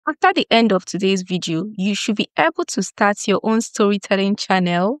After the end of today's video, you should be able to start your own storytelling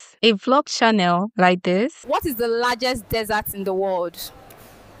channel, a vlog channel like this. What is the largest desert in the world?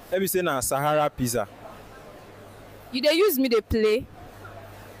 Let me say now Sahara Pizza. You dey use me to play.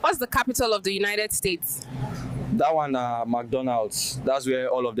 What's the capital of the United States? That one, McDonald's. That's where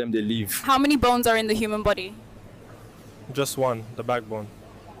all of them they live. How many bones are in the human body? Just one, the backbone.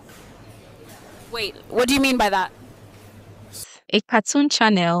 Wait, what do you mean by that? A cartoon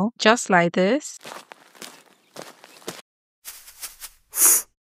channel just like this.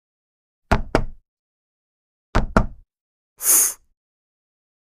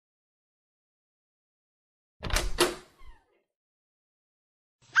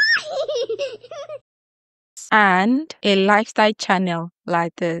 And a lifestyle channel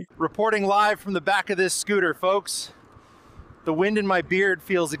like this. Reporting live from the back of this scooter, folks. The wind in my beard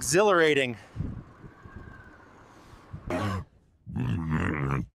feels exhilarating.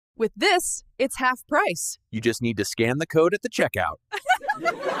 With this, it's half price. You just need to scan the code at the checkout.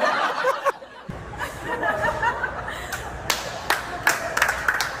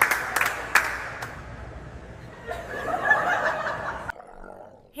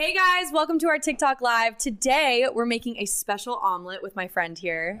 Hey guys, welcome to our TikTok Live. Today, we're making a special omelet with my friend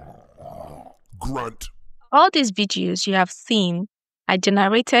here. Grunt. All these videos you have seen, I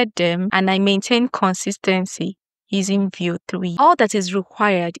generated them and I maintain consistency using Veo 3. All that is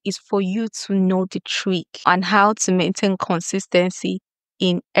required is for you to know the trick on how to maintain consistency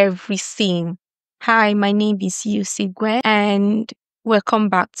in every scene. Hi, my name is Yusigwe and welcome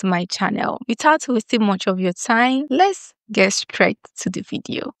back to my channel. Without wasting much of your time, let's get straight to the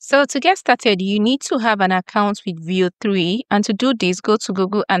video. So to get started, you need to have an account with Veo 3, and to do this, go to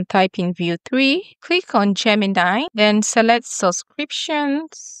Google and type in Veo 3, click on Gemini, then select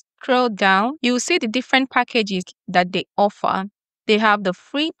subscriptions, scroll down. You will see the different packages that they offer. They have the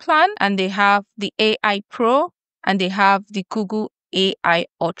free plan and they have the AI Pro and they have the Google AI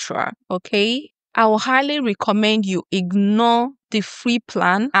Ultra, okay? I will highly recommend you ignore the free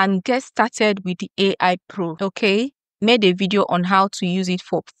plan and get started with the AI Pro, okay? Made a video on how to use it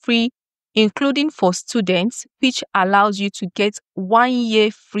for free, including for students, which allows you to get 1 year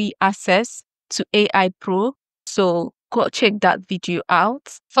free access to AI Pro. So go check that video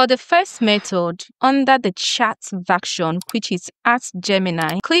out. For the first method, under the chat version, which is Ask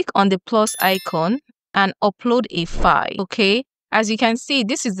Gemini, click on the plus icon and upload a file, okay? As you can see,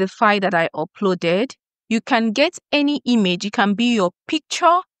 this is the file that I uploaded. You can get any image. It can be your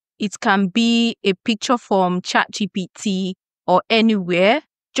picture. It can be a picture from ChatGPT or anywhere.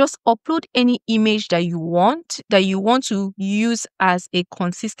 Just upload any image that you want to use as a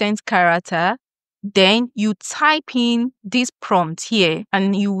consistent character. Then you type in this prompt here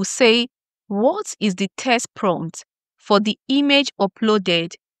and you will say, what is the test prompt for the image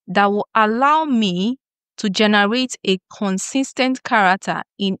uploaded that will allow me to generate a consistent character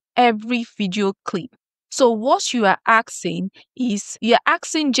in every video clip? So what you are asking is, you're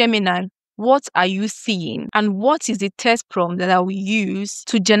asking Gemini, what are you seeing? And what is the test prompt that I will use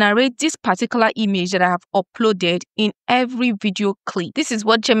to generate this particular image that I have uploaded in every video clip? This is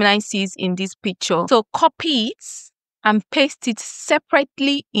what Gemini sees in this picture. So copy it and paste it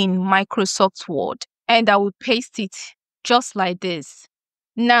separately in Microsoft Word. And I will paste it just like this.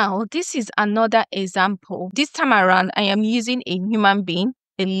 Now, this is another example. This time around, I am using a human being,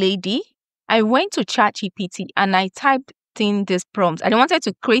 a lady. I went to ChatGPT and I typed in this prompt. I wanted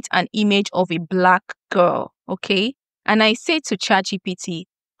to create an image of a black girl, okay? And I said to ChatGPT,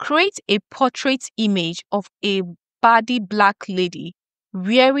 create a portrait image of a body black lady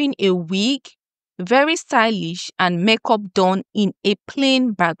wearing a wig, very stylish, and makeup done in a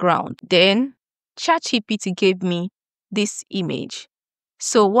plain background. Then ChatGPT gave me this image.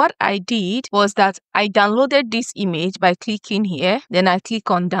 So what I did was that I downloaded this image by clicking here. Then I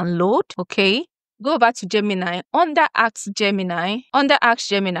click on download, okay? Go back to Gemini. Under Ask Gemini,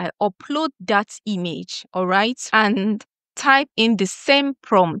 upload that image, all right? And type in the same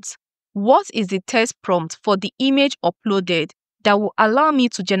prompt. What is the test prompt for the image uploaded that will allow me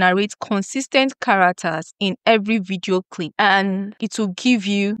to generate consistent characters in every video clip? And it will give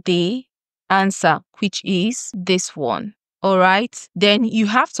you the answer, which is this one. All right, then you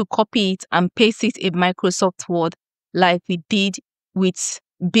have to copy it and paste it in Microsoft Word like we did with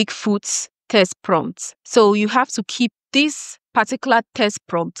Bigfoot's test prompts. So you have to keep this particular test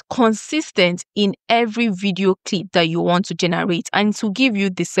prompt consistent in every video clip that you want to generate and to give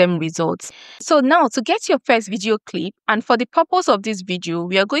you the same results. So now to get your first video clip, and for the purpose of this video,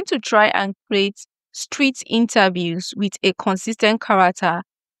 we are going to try and create street interviews with a consistent character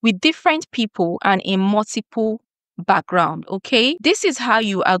with different people and in multiple background. Okay, this is how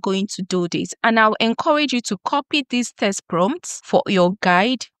you are going to do this, and I'll encourage you to copy these test prompts for your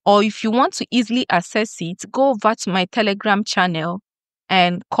guide, or if you want to easily access it, go over to my Telegram channel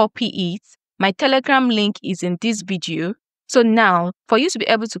and copy it. My Telegram link is in this video. So now, for you to be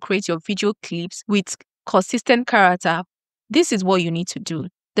able to create your video clips with consistent character, this is what you need to do.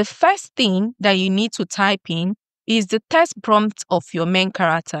 The first thing that you need to type in is the test prompt of your main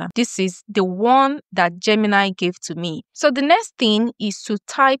character. This is the one that Gemini gave to me. So the next thing is to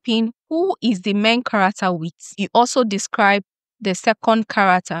type in who is the main character with. You also describe the second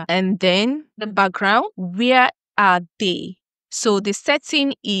character, and then the background, where are they? So the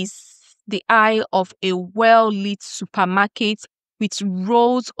setting is the eye of a well-lit supermarket with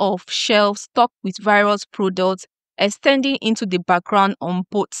rows of shelves stocked with various products extending into the background on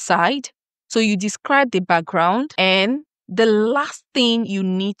both sides. So you describe the background, and the last thing you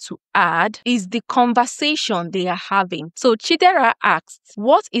need to add is the conversation they are having. So Chidera asks,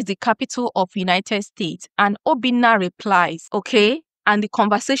 what is the capital of United States? And Obina replies, okay, and the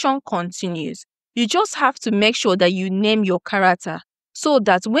conversation continues. You just have to make sure that you name your character so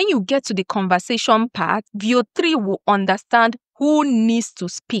that when you get to the conversation part, Veo 3 will understand who needs to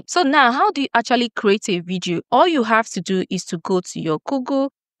speak. So now, how do you actually create a video? All you have to do is to go to your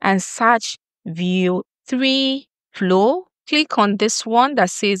Google and search Veo 3 Flow. Click on this one that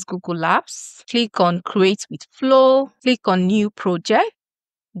says Google Apps. Click on Create with Flow. Click on New Project.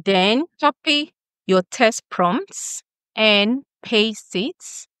 Then copy your test prompts and paste it.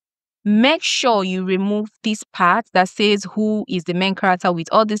 Make sure you remove this part that says who is the main character with.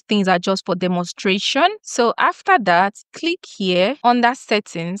 All these things are just for demonstration. So after that, click here under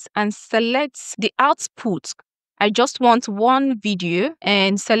settings and select the output. I just want one video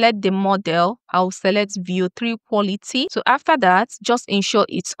and select the model. I'll select Veo 3 quality. So after that, just ensure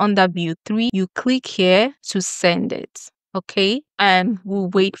it's under Veo 3. You click here to send it. Okay, and we'll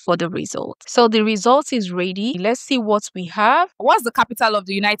wait for the result. So the result is ready. Let's see what we have. What's the capital of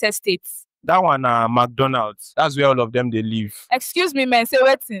the United States? That one, McDonald's. That's where all of them they live. Excuse me, man. Say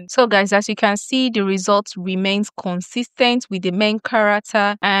waiting. So guys, as you can see, the result remains consistent with the main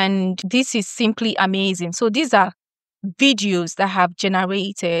character, and this is simply amazing. So these are videos that have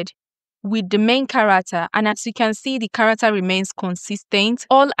generated with the main character, and as you can see, the character remains consistent.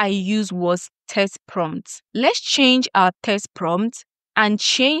 All I used was test prompts. Let's change our test prompt and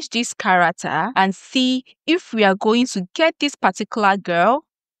change this character and see if we are going to get this particular girl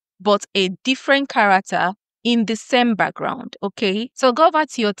but a different character in the same background. Okay, so go back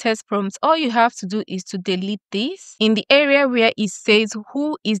to your test prompts. All you have to do is to delete this in the area where it says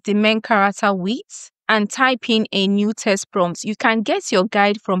who is the main character with, and type in a new test prompt. You can get your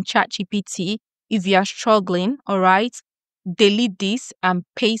guide from ChatGPT if you are struggling. All right, delete this and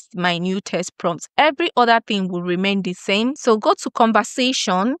paste my new test prompts. Every other thing will remain the same. So go to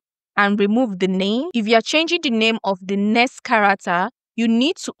conversation and remove the name. If you are changing the name of the next character, you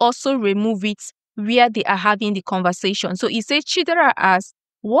need to also remove it where they are having the conversation. So it says Chidera asks,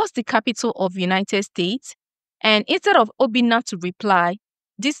 what's the capital of United States? And instead of Obina to reply,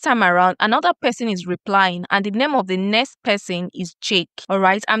 this time around, another person is replying, and the name of the next person is Jake. All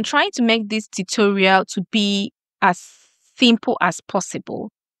right, I'm trying to make this tutorial to be as simple as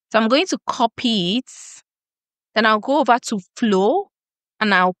possible. So I'm going to copy it. Then I'll go over to Flow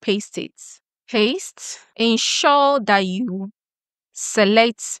and I'll paste it. Paste. Ensure that you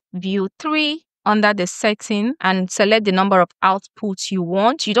select Veo 3 under the setting and select the number of outputs you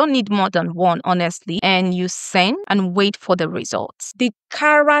want. You don't need more than one, honestly. And you send and wait for the results. The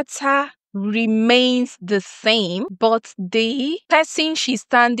character remains the same, but the person she's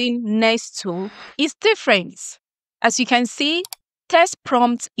standing next to is different. As you can see, test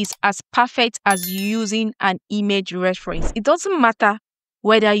prompt is as perfect as using an image reference. It doesn't matter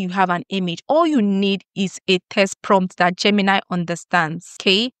whether you have an image. All you need is a test prompt that Gemini understands,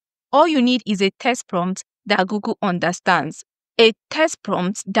 okay? All you need is a test prompt that Google understands. A test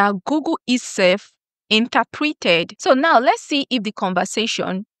prompt that Google itself interpreted. So now let's see if the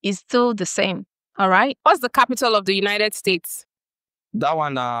conversation is still the same, all right? What's the capital of the United States? That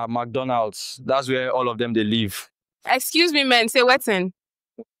one, McDonald's. That's where all of them they live. Excuse me, man. Say waiting.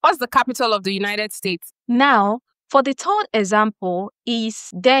 What's the capital of the United States? Now, for the third example is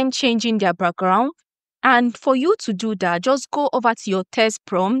them changing their background. And for you to do that, just go over to your test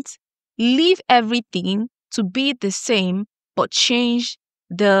prompt, leave everything to be the same, but change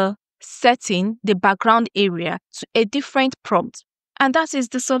the setting, the background area to a different prompt. And that is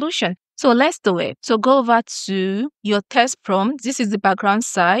the solution. So let's do it. So go over to your test prompt. This is the background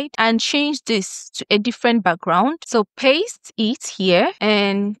side, and change this to a different background. So paste it here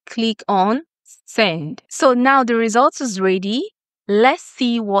and click on send. So now the result is ready. Let's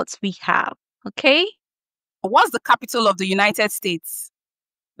see what we have. Okay. What's the capital of the United States?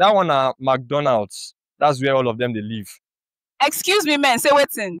 That one McDonald's. That's where all of them they live. Excuse me, man. Say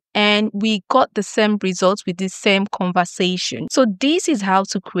waiting. And we got the same results with the same conversation. So this is how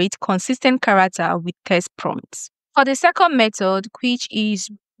to create consistent character with text prompts. For the second method, which is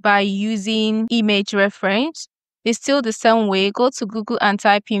by using image reference, it's still the same way. Go to Google and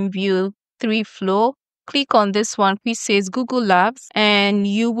type in Veo 3 Flow. Click on this one which says Google Labs and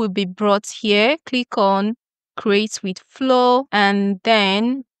you will be brought here. Click on Create with Flow and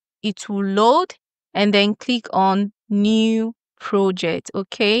then it will load and then click on New Project.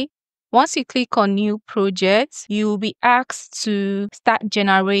 Okay. Once you click on New Project, you will be asked to start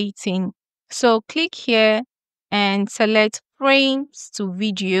generating. So click here and select frames to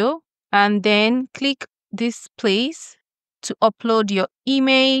video and then click this place to upload your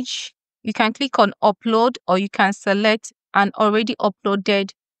image. You can click on upload or you can select an already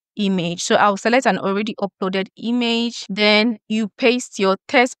uploaded image. So I'll select an already uploaded image. Then you paste your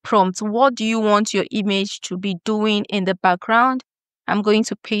text prompt. What do you want your image to be doing in the background? I'm going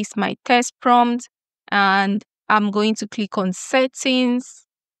to paste my text prompt and I'm going to click on settings,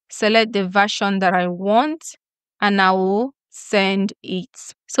 select the version that I want, and I will send it.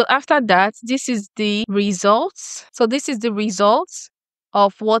 So after that, this is the results. So this is the results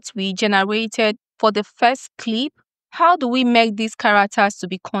of what we generated for the first clip. How do we make these characters to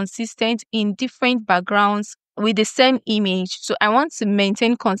be consistent in different backgrounds with the same image? So I want to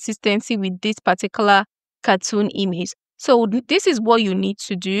maintain consistency with this particular cartoon image. So this is what you need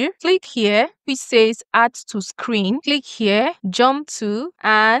to do. Click here, which says add to screen. Click here, jump to,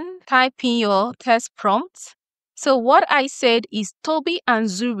 and type in your text prompt. So what I said is Toby and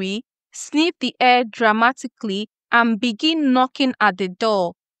Zuri sniff the air dramatically and begin knocking at the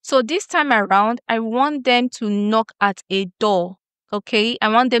door. So this time around, I want them to knock at a door. Okay, I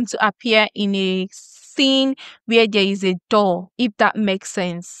want them to appear in a scene where there is a door, if that makes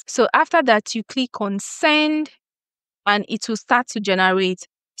sense. So after that, you click on send and it will start to generate.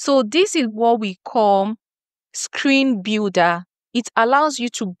 So this is what we call screen builder. It allows you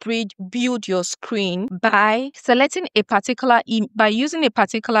to build your screen by selecting a particular by using a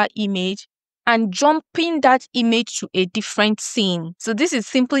particular image and jumping that image to a different scene. So this is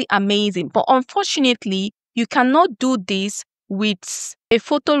simply amazing. But unfortunately, you cannot do this with a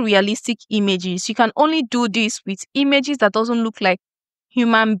photorealistic images. You can only do this with images that doesn't look like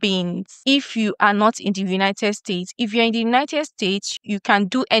human beings if you are not in the United States. If you're in the United States, you can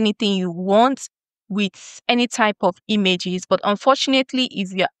do anything you want with any type of images. But unfortunately,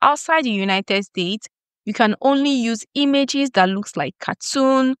 if you're outside the United States, you can only use images that looks like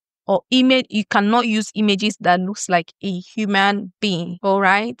cartoon or image. You cannot use images that looks like a human being. All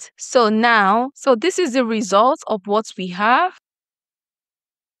right. So this is the result of what we have.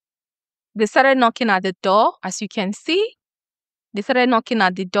 They started knocking at the door, as you can see. They started knocking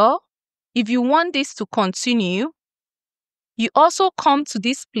at the door. If you want this to continue, you also come to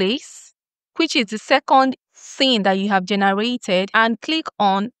this place, which is the second scene that you have generated, and click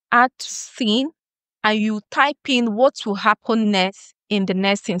on add to scene, and you type in what will happen next in the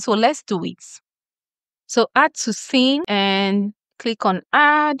next scene. So let's do it. So add to scene and click on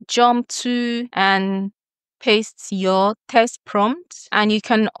add, jump to, and paste your text prompt. And you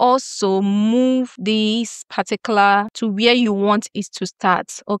can also move this particular to where you want it to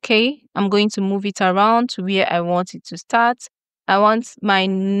start. Okay, I'm going to move it around to where I want it to start. I want my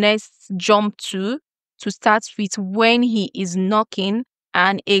next jump to start with when he is knocking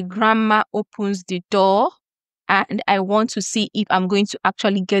and a grandma opens the door, and I want to see if I'm going to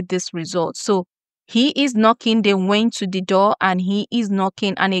actually get this result. So he is knocking, they went to the door, and he is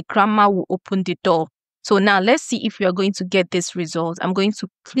knocking and a grandma will open the door. So now let's see if we are going to get this result. I'm going to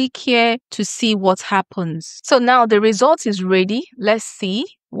click here to see what happens. So now the result is ready. Let's see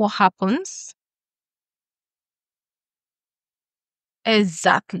what happens.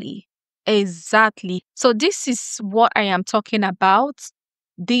 Exactly. So this is what I am talking about.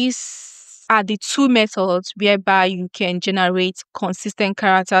 These are the two methods whereby you can generate consistent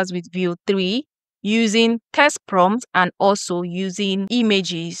characters with Veo 3 using text prompts and also using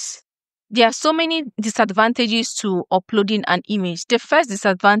images. There are so many disadvantages to uploading an image. The first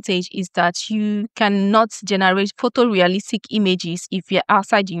disadvantage is that you cannot generate photorealistic images if you're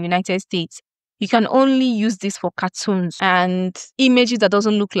outside the United States. You can only use this for cartoons and images that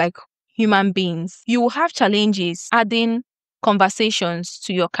doesn't look like human beings. You will have challenges adding conversations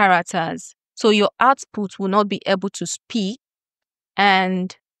to your characters. So your output will not be able to speak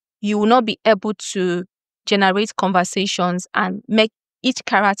and you will not be able to generate conversations and make each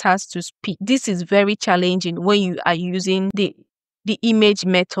characters to speak. This is very challenging when you are using the image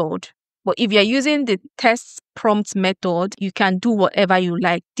method. But if you're using the text prompt method, you can do whatever you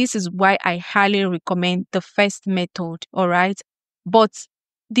like. This is why I highly recommend the first method, all right? But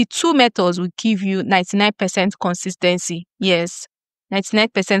the two methods will give you 99% consistency. Yes,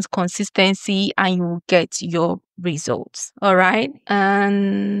 99% consistency, and you will get your results, all right?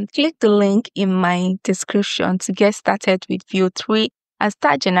 And click the link in my description to get started with Veo 3 and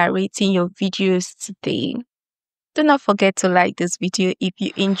start generating your videos today. Do not forget to like this video if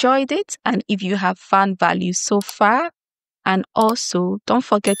you enjoyed it and if you have found value so far. And also, don't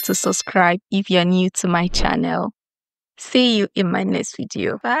forget to subscribe if you're new to my channel. See you in my next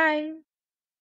video. Bye.